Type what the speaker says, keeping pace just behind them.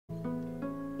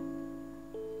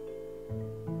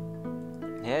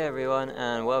Hey everyone,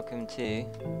 and welcome to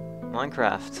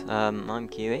Minecraft. I'm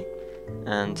Kiwi,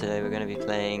 and today we're going to be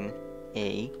playing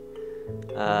a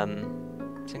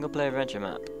single-player adventure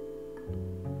map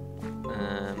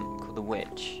called The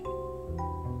Witch.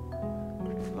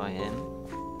 Created by him,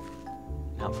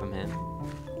 help from him,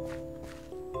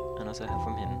 and also help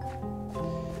from him.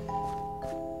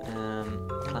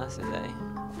 Class is A.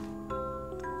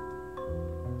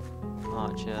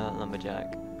 Archer,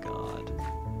 Lumberjack, Guard.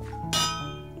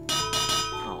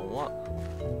 Oh, what?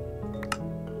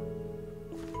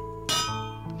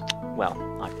 Well,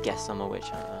 I guess I'm a witch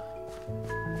hunter.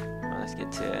 Right, let's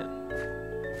get to it.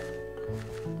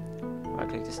 Right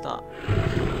click to start.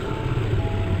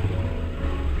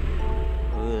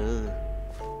 Ooh.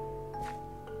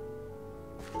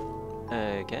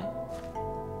 Okay.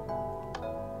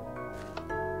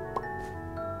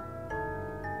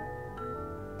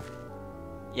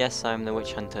 Yes, I'm the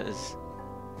witch hunters.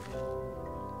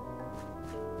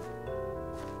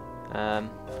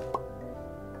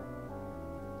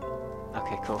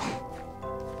 Okay, cool.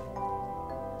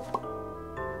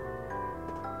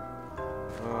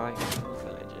 Alright,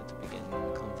 villager to begin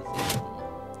conversation.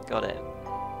 Got it.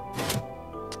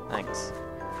 Thanks.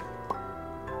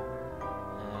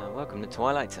 Welcome to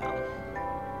Twilight Town.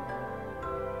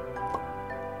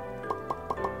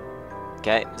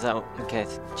 Okay, is that okay?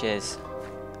 Cheers.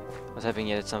 I was hoping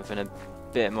you had something a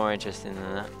bit more interesting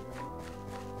than that.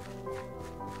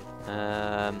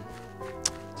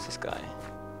 What's this guy?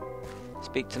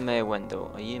 Speak to Mayor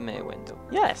Wendell. Are you Mayor Wendell?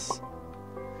 Yes!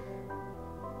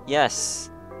 Yes!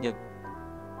 You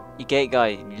gate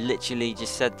guy literally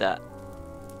just said that.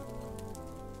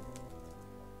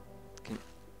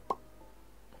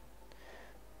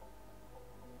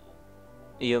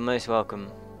 You're most welcome.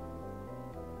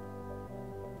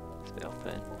 It's a bit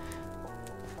off-putting.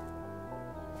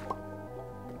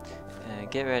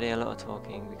 Get ready, a lot of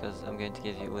talking, because I'm going to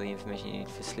give you all the information you need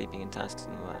for sleeping and tasks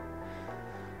and all that.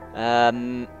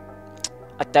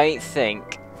 I don't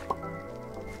think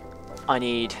I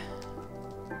need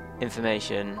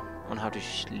information on how to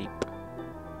sleep.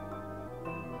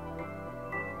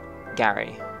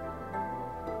 Gary.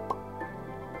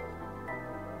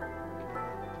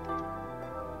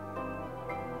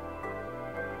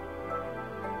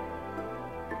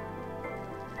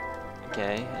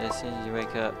 Okay, as soon as you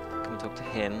wake up, come and talk to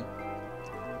him.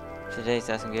 For today's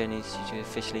task, I'm going to need you to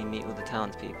officially meet all the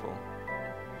townspeople.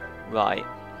 Right.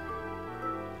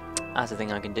 That's a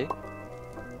thing I can do.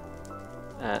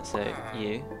 So,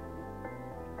 you.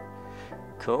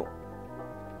 Cool.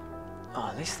 Oh,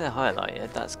 at least they're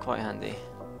highlighted. That's quite handy.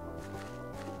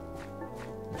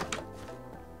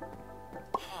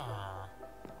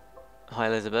 Hi,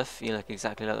 Elizabeth. You look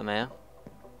exactly like the mayor.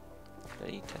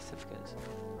 Bloody test certificates.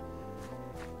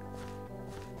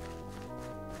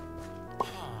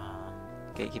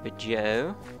 Gatekeeper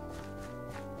Joe.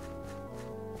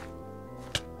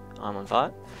 I'm on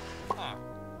fire.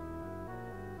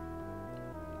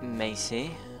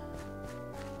 Macy.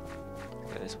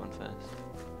 Go this one first.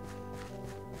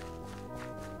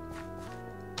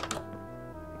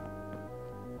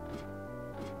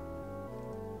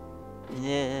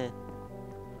 Yeah.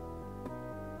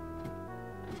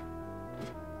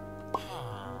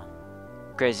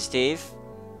 Crazy Steve.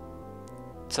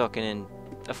 Talking in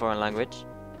a foreign language.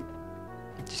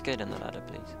 Just go down the ladder,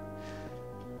 please.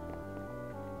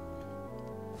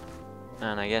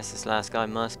 And I guess this last guy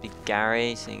must be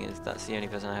Gary, seeing as that's the only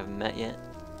person I haven't met yet.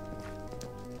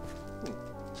 Ooh,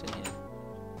 what's in here?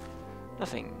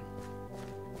 Nothing.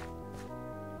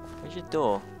 Where's your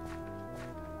door?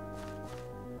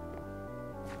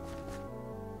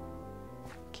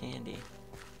 Candy.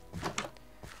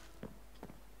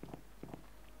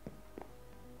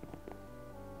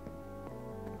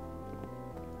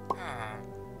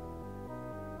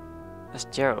 That's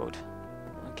Gerald.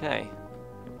 Okay.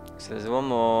 So there's one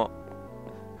more,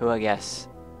 who I guess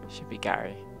should be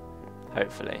Gary,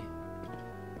 hopefully.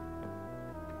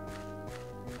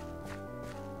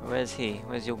 Where's he?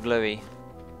 Where's your glowy?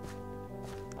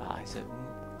 Ah, is it?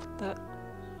 What the?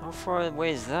 How far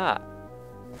away is that?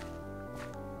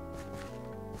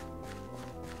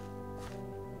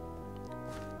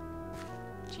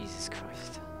 Jesus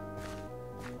Christ.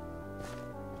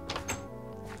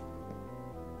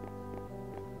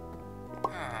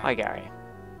 Hi, Gary.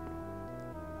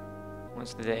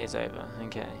 Once the day is over,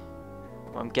 okay.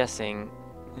 Well, I'm guessing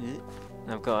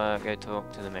I've got to go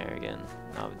talk to the mayor again.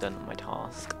 Now I've done my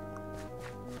task.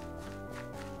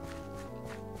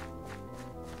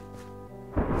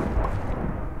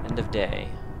 End of day.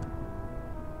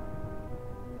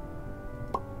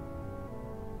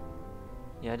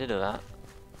 Yeah, I did all that.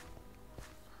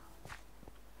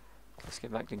 Let's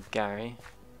get back to Gary.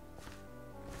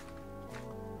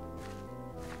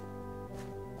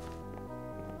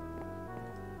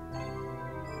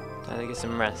 Time to get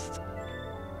some rest.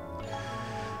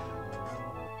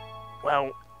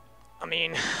 Well, I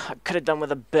mean, I could have done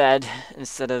with a bed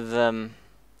instead of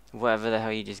whatever the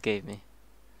hell you just gave me.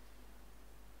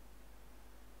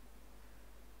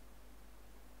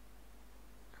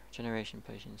 Regeneration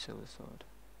potion, silver sword.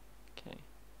 Okay.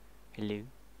 Hello.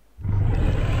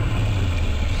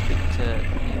 Speak to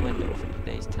the window for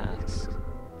today's tasks.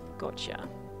 Gotcha.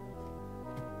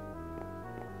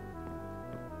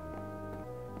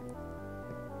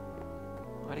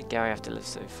 Why did Gary have to live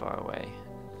so far away?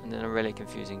 And in a really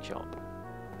confusing shop.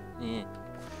 Yeah.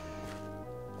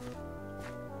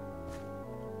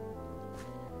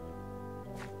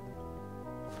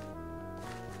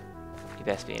 He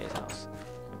best be in his house.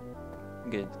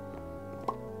 Good.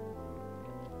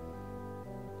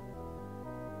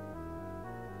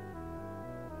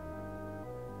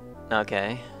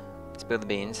 Okay. Spill the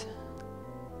beans.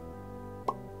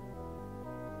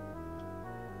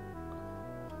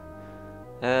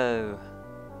 Oh.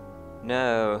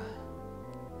 No.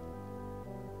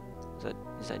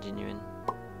 Is that genuine?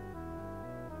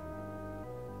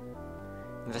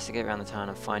 Investigate around the town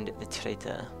and find the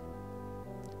traitor.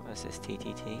 What's this?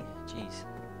 TTT? Jeez.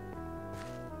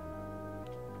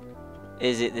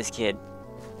 Is it this kid?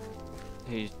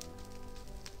 Who's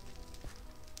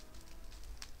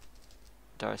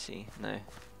Darcy? No.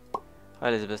 Hi,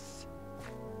 Elizabeth.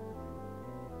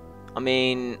 I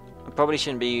mean, I probably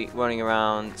shouldn't be running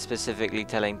around specifically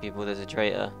telling people there's a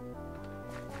traitor.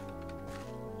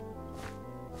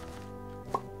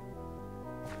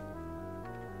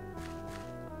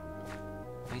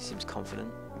 He seems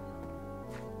confident.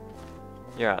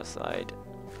 You're outside.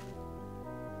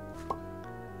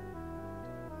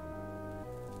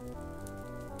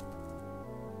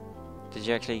 Did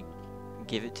you actually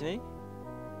give it to me?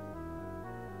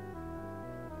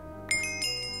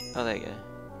 Oh, there you go.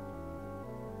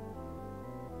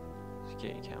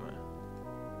 Security camera.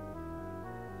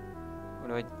 What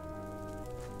do I...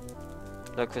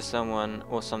 Look for someone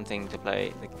or something to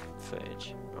play the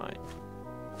footage. Right.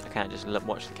 I can't just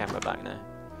watch the camera back now.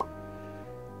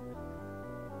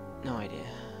 No idea.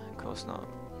 Of course not.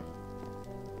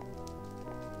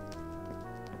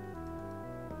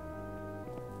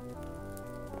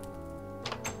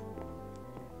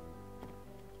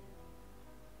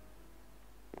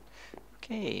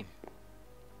 Okay.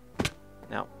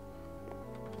 Now.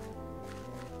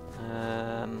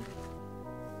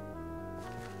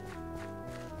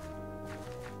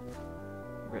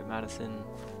 Rip Madison.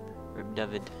 Rip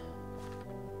David.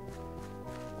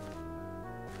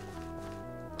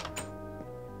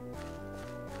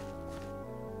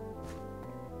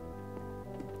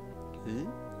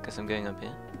 Guess I'm going up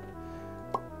here.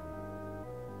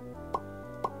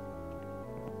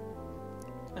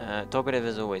 Talkative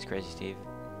as always, Crazy Steve.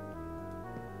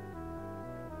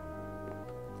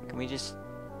 Can we just...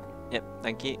 Yep,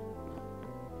 thank you.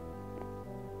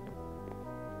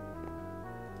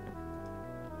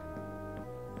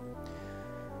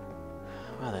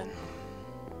 Well then.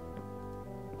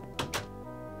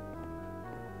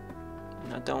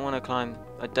 I don't want to climb.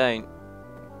 I don't.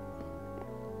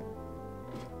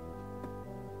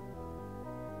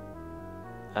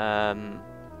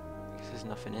 Because there's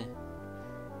nothing here.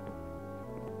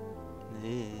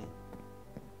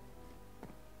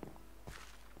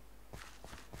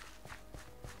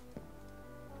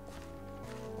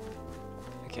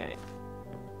 Okay.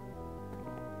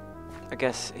 I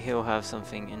guess he'll have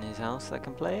something in his house that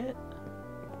can play it.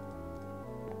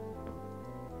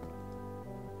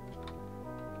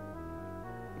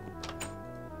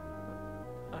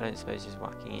 I don't suppose he's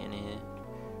whacking it in here.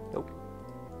 Nope.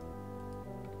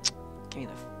 Give me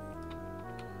the...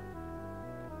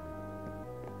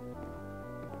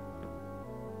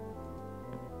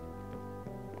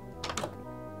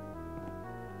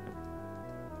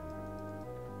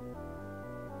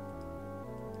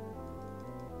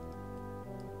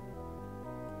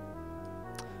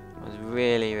 I was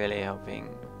really hoping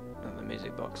that the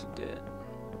music box would do it.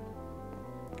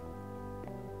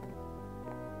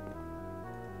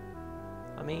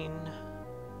 I mean,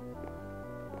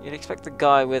 you'd expect the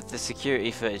guy with the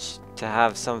security footage to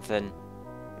have something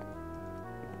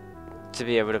to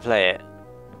be able to play it.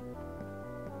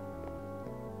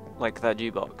 Like that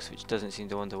jukebox, which doesn't seem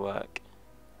to want to work.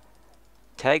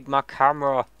 Take my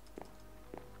camera!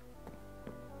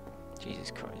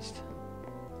 Jesus Christ.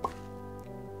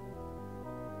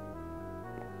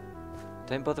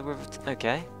 Don't bother with it.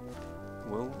 Okay.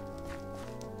 Well.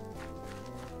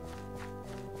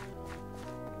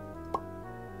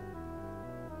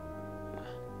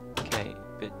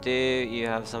 but do you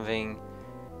have something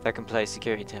that can play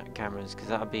security cameras? Because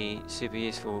that would be super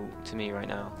useful to me right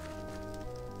now.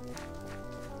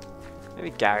 Maybe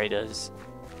Gary does.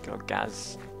 Or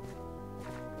Gaz.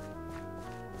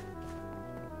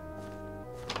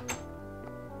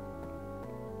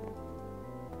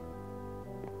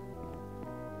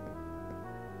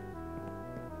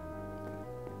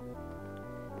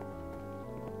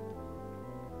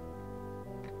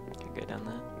 Can go down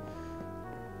there.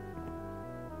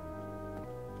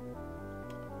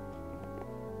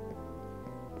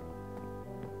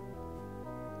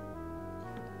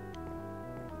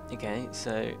 Okay,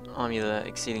 so I'm either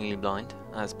exceedingly blind,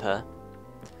 as per,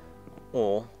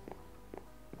 or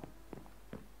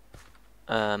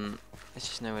there's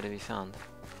just nowhere to be found.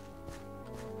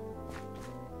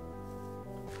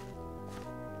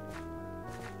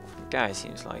 Gary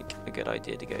seems like a good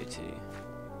idea to go to.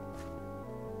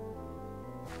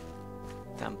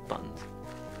 Damn buns.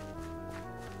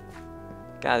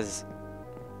 Gaz,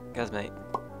 mate.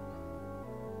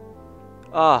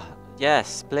 Ah, oh,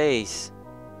 yes, please.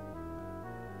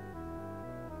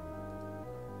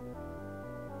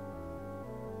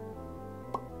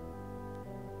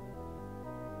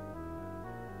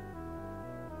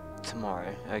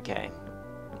 Tomorrow, okay.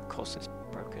 Of course it's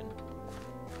broken.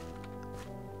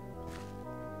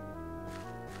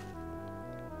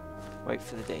 Wait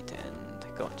for the day to end.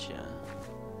 Gotcha.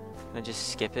 Can I just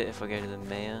skip it if I go to the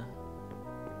mayor?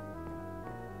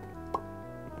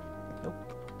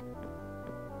 Nope.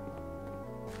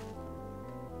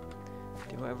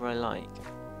 Do whatever I like.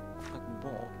 Like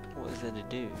what? What is there to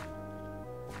do?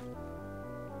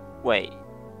 Wait.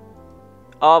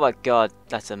 Oh my god,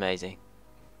 that's amazing.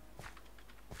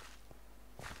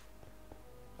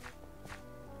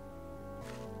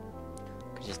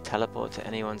 Could just teleport to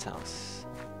anyone's house.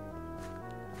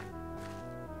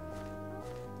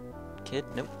 Kid?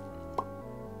 Nope.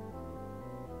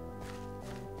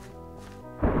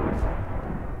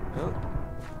 Oh.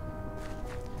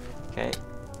 Okay.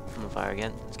 I'm on fire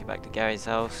again. Let's get back to Gary's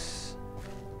house.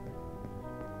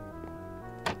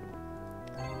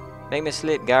 Make me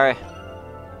sleep, Gary.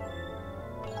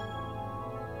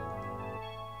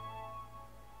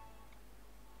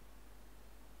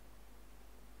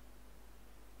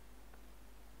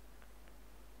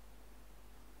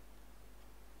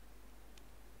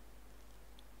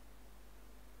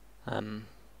 Oh,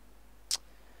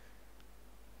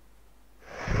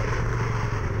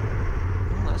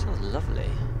 that sounds lovely.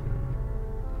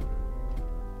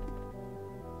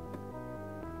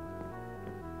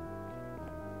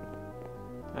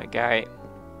 Right, Gary.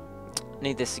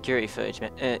 Need this security footage,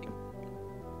 man.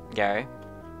 Gary.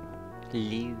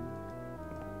 Hello.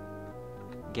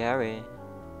 Gary.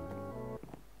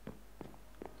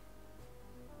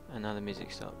 And now the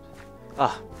music stopped.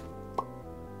 Ah.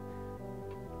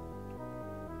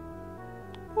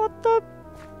 What the?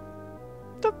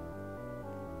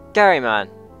 Gary, man.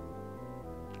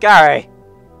 Gary.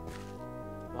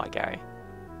 Why, Gary?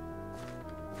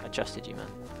 I trusted you, man.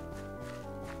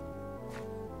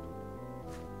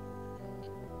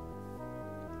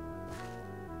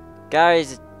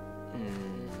 Gary's...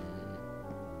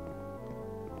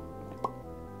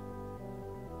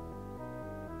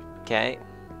 Okay.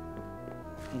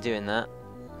 I'm doing that.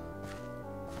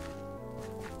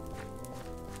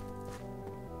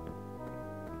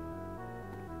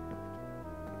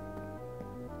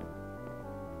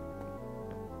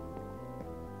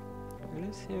 Who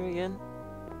lives here again?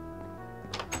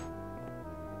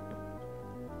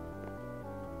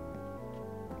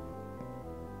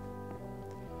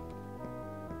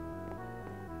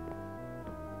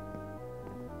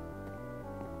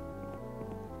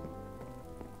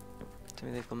 Tell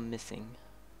me they've gone missing.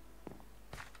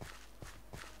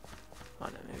 Oh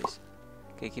no, maybe it's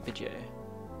Gatekeeper Joe.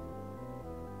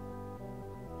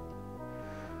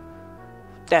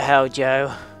 The hell,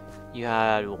 Joe? You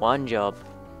had one job.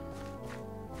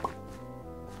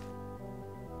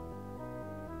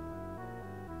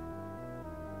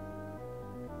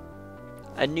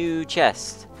 A new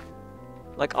chest.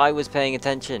 Like I was paying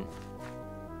attention.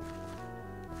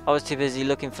 I was too busy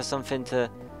looking for something to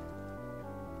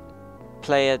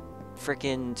play a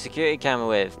freaking security camera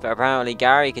with, but apparently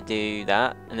Gary could do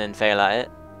that and then fail at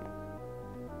it.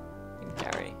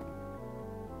 Gary.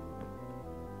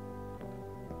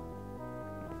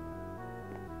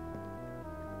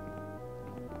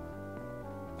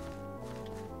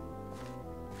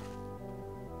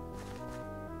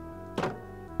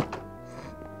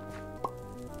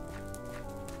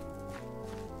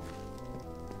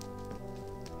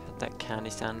 Had that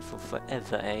candy stand for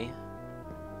forever, eh?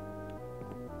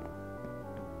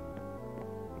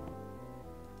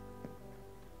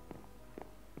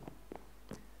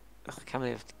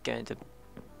 going to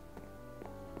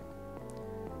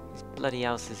these bloody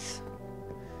houses.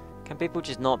 Can people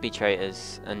just not be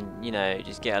traitors and, you know,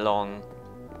 just get along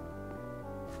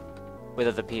with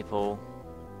other people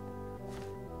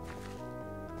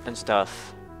and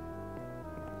stuff?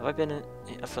 Have I been in?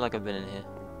 I feel like I've been in here.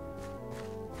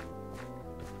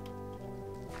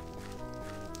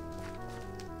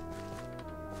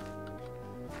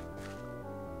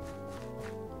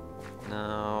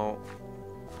 Now,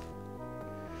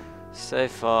 so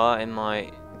far in my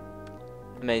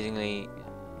amazingly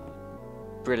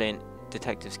brilliant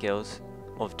detective skills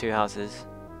of 2 houses,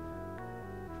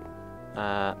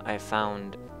 I have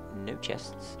found no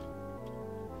chests.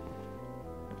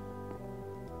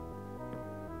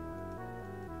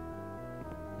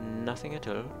 Nothing at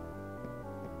all.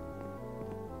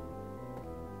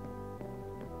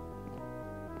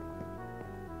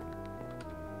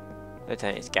 Don't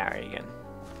tell me it's Gary again.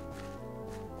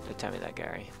 Don't tell me that,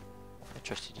 Gary. I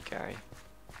trusted you, Gary.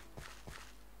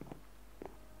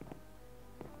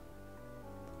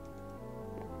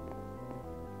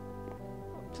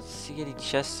 Doesn't see any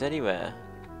chests anywhere.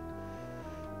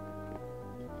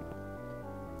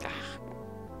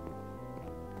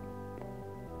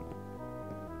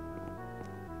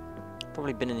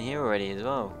 Probably been in here already as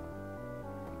well.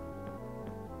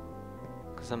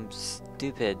 Because I'm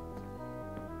stupid.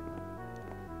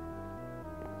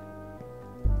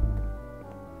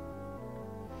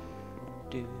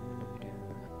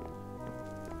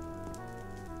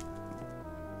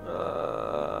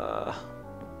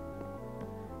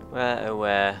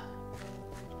 Where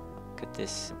could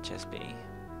this chest be?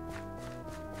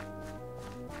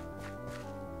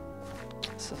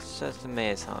 So search the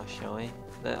mayor's house, shall we?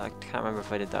 I can't remember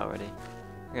if I did that already.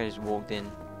 I think I just walked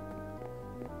in.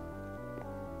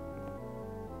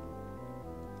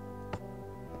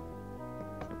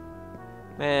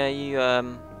 Mayor, you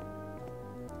well,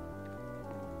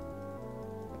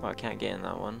 I can't get in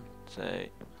that one, so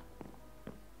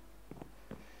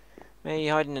Mayor,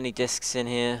 you hiding any discs in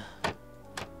here?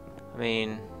 I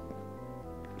mean,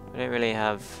 I don't really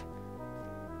have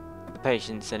the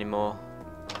patience anymore.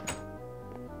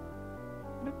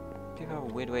 People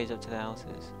have weird ways up to their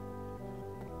houses.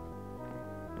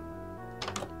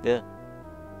 Yeah.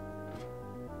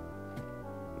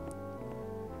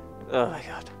 Oh my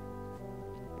god.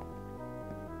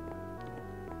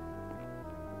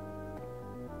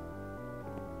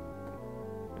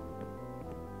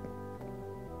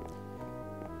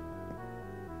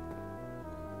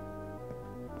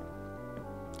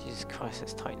 Jesus Christ,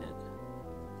 let's tighten it.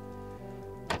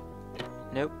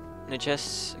 Nope, no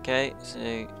chests. Okay,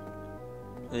 so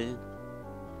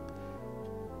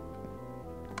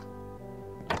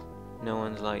no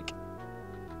one's like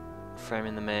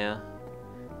framing the mayor.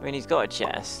 I mean, he's got a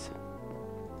chest,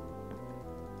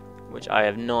 which I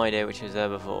have no idea which was there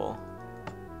before.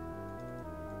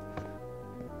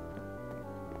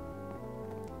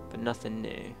 But nothing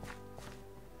new.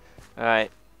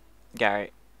 Alright,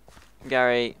 Gary.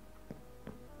 Gary,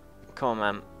 come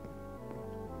on, man.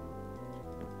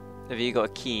 Have you got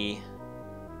a key?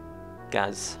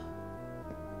 Gaz.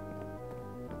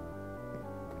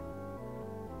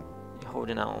 You're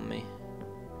holding out on me.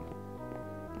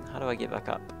 How do I get back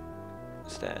up?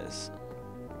 Stairs.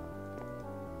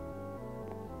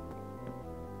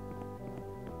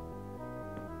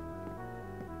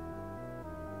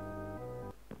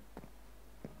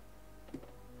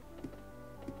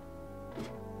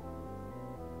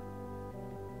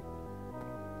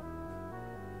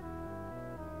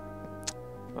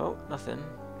 Oh, nothing.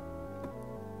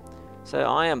 So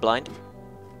I am blind.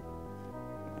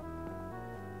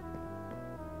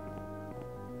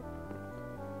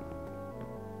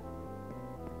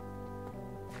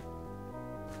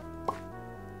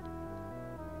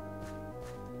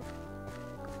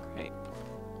 Great.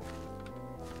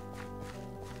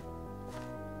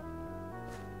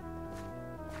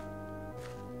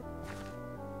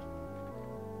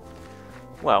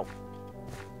 Well,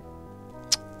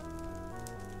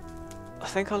 I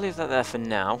think I'll leave that there for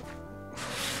now,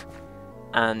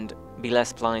 and be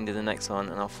less blind in the next one,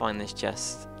 and I'll find this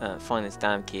chest, find this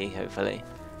damn key, hopefully,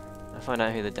 and find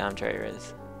out who the damn traitor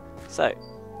is. So,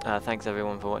 thanks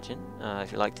everyone for watching.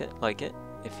 If you liked it, like it.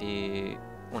 If you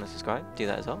want to subscribe, do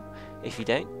that as well. If you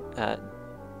don't,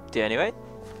 do anyway,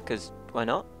 because why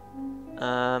not?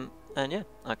 And yeah,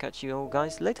 I'll catch you all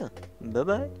guys later. Bye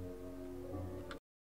bye.